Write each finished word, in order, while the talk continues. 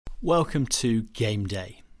Welcome to Game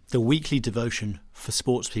Day, the weekly devotion for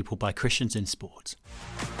sports people by Christians in sport.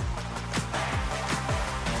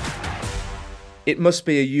 It must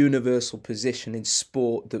be a universal position in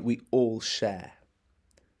sport that we all share.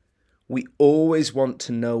 We always want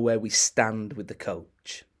to know where we stand with the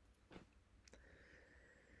coach.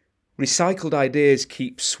 Recycled ideas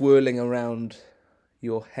keep swirling around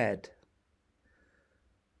your head.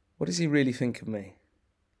 What does he really think of me?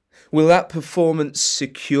 Will that performance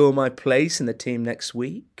secure my place in the team next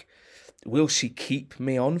week? Will she keep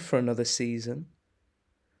me on for another season?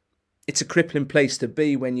 It's a crippling place to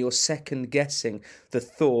be when you're second-guessing the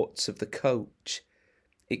thoughts of the coach.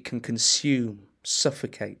 It can consume,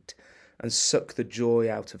 suffocate, and suck the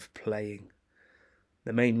joy out of playing.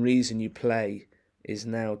 The main reason you play is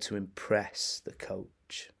now to impress the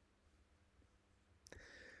coach.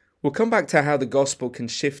 We'll come back to how the gospel can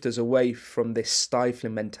shift us away from this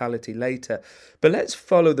stifling mentality later, but let's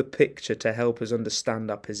follow the picture to help us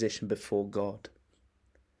understand our position before God.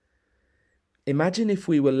 Imagine if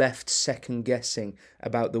we were left second-guessing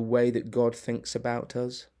about the way that God thinks about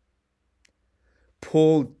us.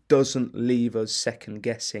 Paul doesn't leave us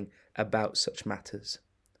second-guessing about such matters.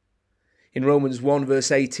 In Romans 1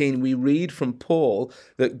 verse 18, we read from Paul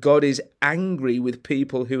that God is angry with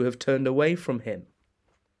people who have turned away from him.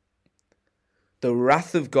 The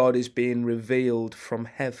wrath of God is being revealed from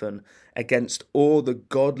heaven against all the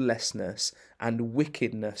godlessness and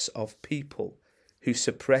wickedness of people who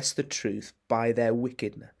suppress the truth by their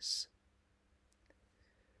wickedness.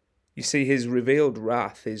 You see, his revealed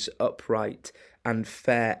wrath is upright and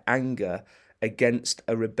fair anger against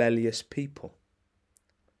a rebellious people.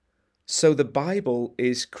 So the Bible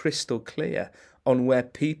is crystal clear on where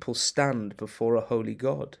people stand before a holy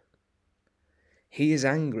God. He is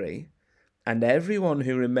angry, and everyone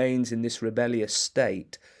who remains in this rebellious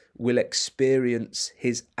state will experience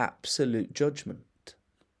his absolute judgment.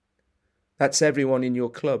 That's everyone in your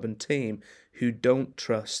club and team who don't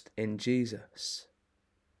trust in Jesus.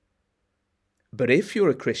 But if you're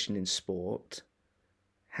a Christian in sport,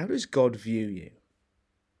 how does God view you?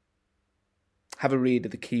 Have a read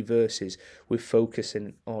of the key verses we're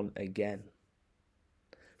focusing on again.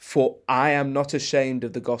 For I am not ashamed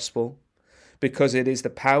of the gospel, because it is the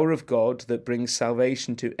power of God that brings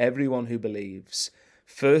salvation to everyone who believes,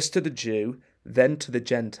 first to the Jew, then to the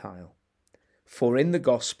Gentile. For in the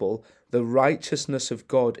gospel, the righteousness of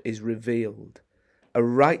God is revealed, a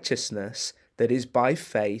righteousness that is by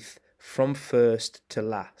faith from first to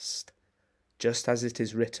last. Just as it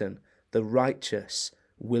is written, the righteous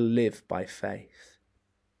will live by faith.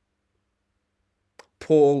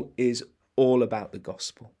 Paul is all about the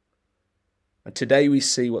gospel. And today we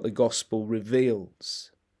see what the gospel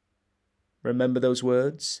reveals. Remember those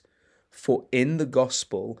words? For in the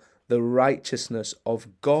gospel, the righteousness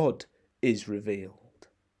of God is revealed.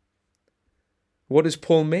 What does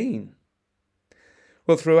Paul mean?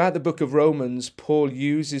 Well, throughout the book of Romans, Paul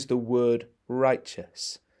uses the word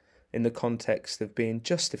righteous in the context of being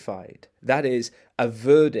justified. That is, a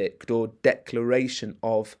verdict or declaration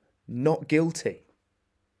of not guilty.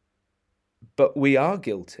 But we are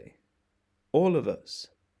guilty. All of us.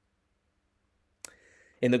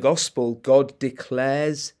 In the gospel, God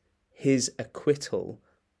declares his acquittal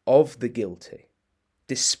of the guilty.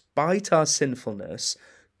 Despite our sinfulness,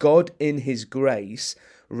 God in his grace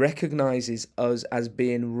recognizes us as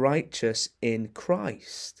being righteous in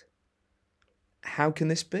Christ. How can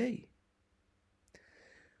this be?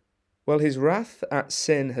 Well, his wrath at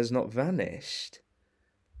sin has not vanished.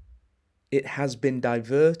 It has been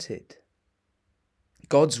diverted.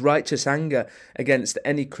 God's righteous anger against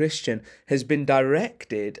any Christian has been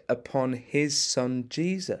directed upon his son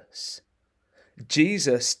Jesus.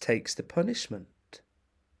 Jesus takes the punishment.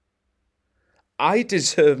 I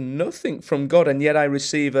deserve nothing from God, and yet I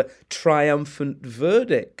receive a triumphant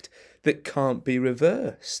verdict that can't be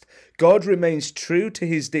reversed. God remains true to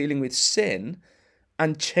his dealing with sin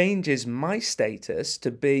and changes my status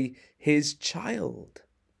to be his child.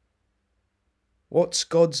 What's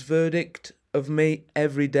God's verdict of me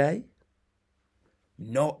every day?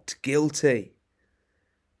 Not guilty.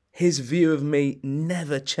 His view of me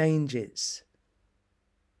never changes.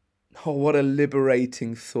 Oh, what a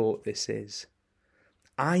liberating thought this is.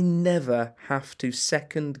 I never have to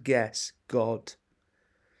second guess God.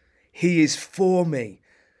 He is for me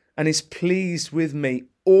and is pleased with me,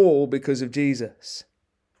 all because of Jesus.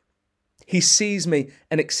 He sees me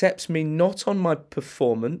and accepts me not on my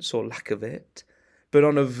performance or lack of it, but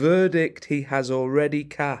on a verdict he has already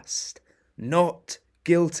cast. Not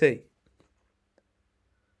guilty.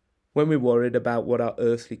 When we're worried about what our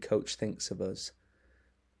earthly coach thinks of us,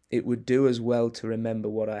 it would do us well to remember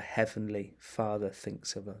what our Heavenly Father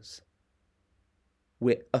thinks of us.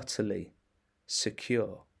 We're utterly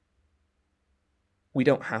secure. We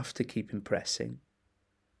don't have to keep impressing.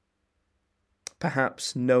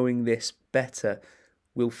 Perhaps knowing this better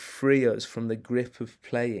will free us from the grip of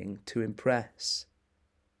playing to impress.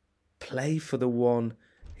 Play for the one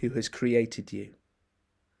who has created you,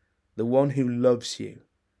 the one who loves you,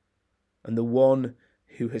 and the one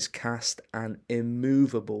who has cast an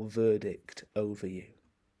immovable verdict over you.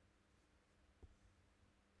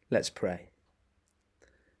 Let's pray.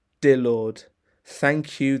 Dear Lord,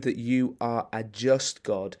 thank you that you are a just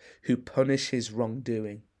God who punishes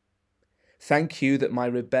wrongdoing. Thank you that my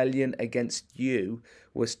rebellion against you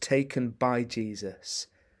was taken by Jesus,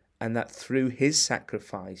 and that through his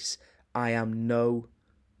sacrifice I am no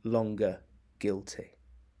longer guilty.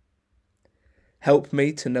 Help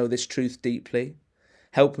me to know this truth deeply.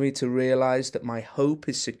 Help me to realize that my hope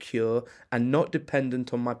is secure and not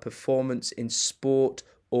dependent on my performance in sport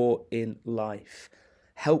or in life.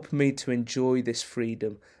 Help me to enjoy this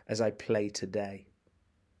freedom as I play today.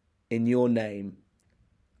 In your name,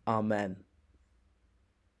 Amen.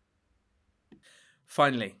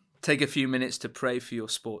 Finally, take a few minutes to pray for your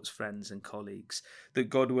sports friends and colleagues, that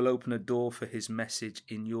God will open a door for his message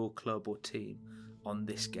in your club or team on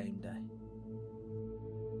this game day.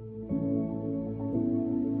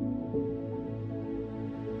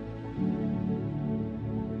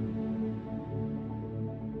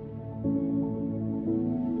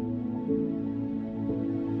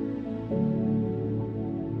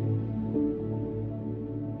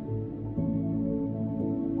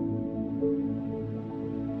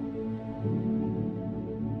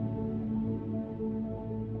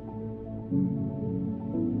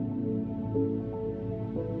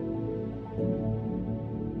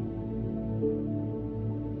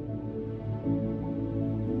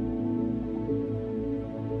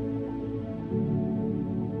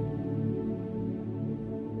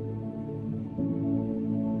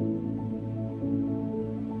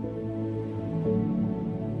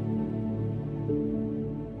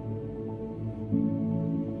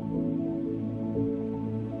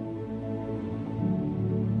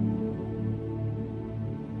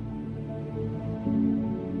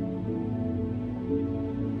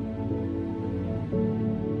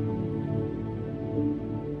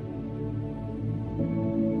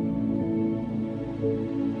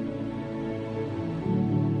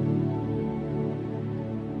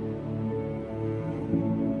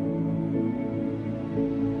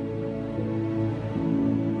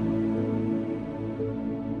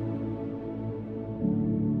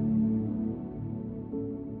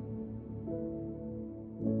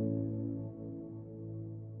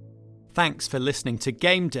 Thanks for listening to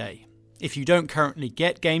Game Day. If you don't currently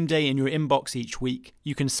get Game Day in your inbox each week,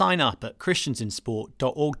 you can sign up at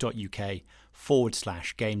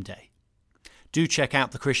christiansinsport.org.uk/Game Day. Do check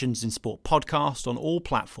out the Christians in Sport podcast on all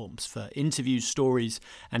platforms for interviews, stories,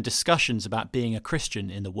 and discussions about being a Christian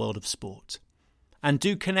in the world of sport. And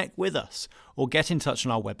do connect with us or get in touch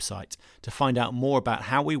on our website to find out more about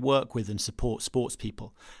how we work with and support sports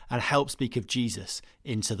people and help speak of Jesus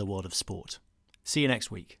into the world of sport. See you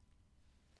next week.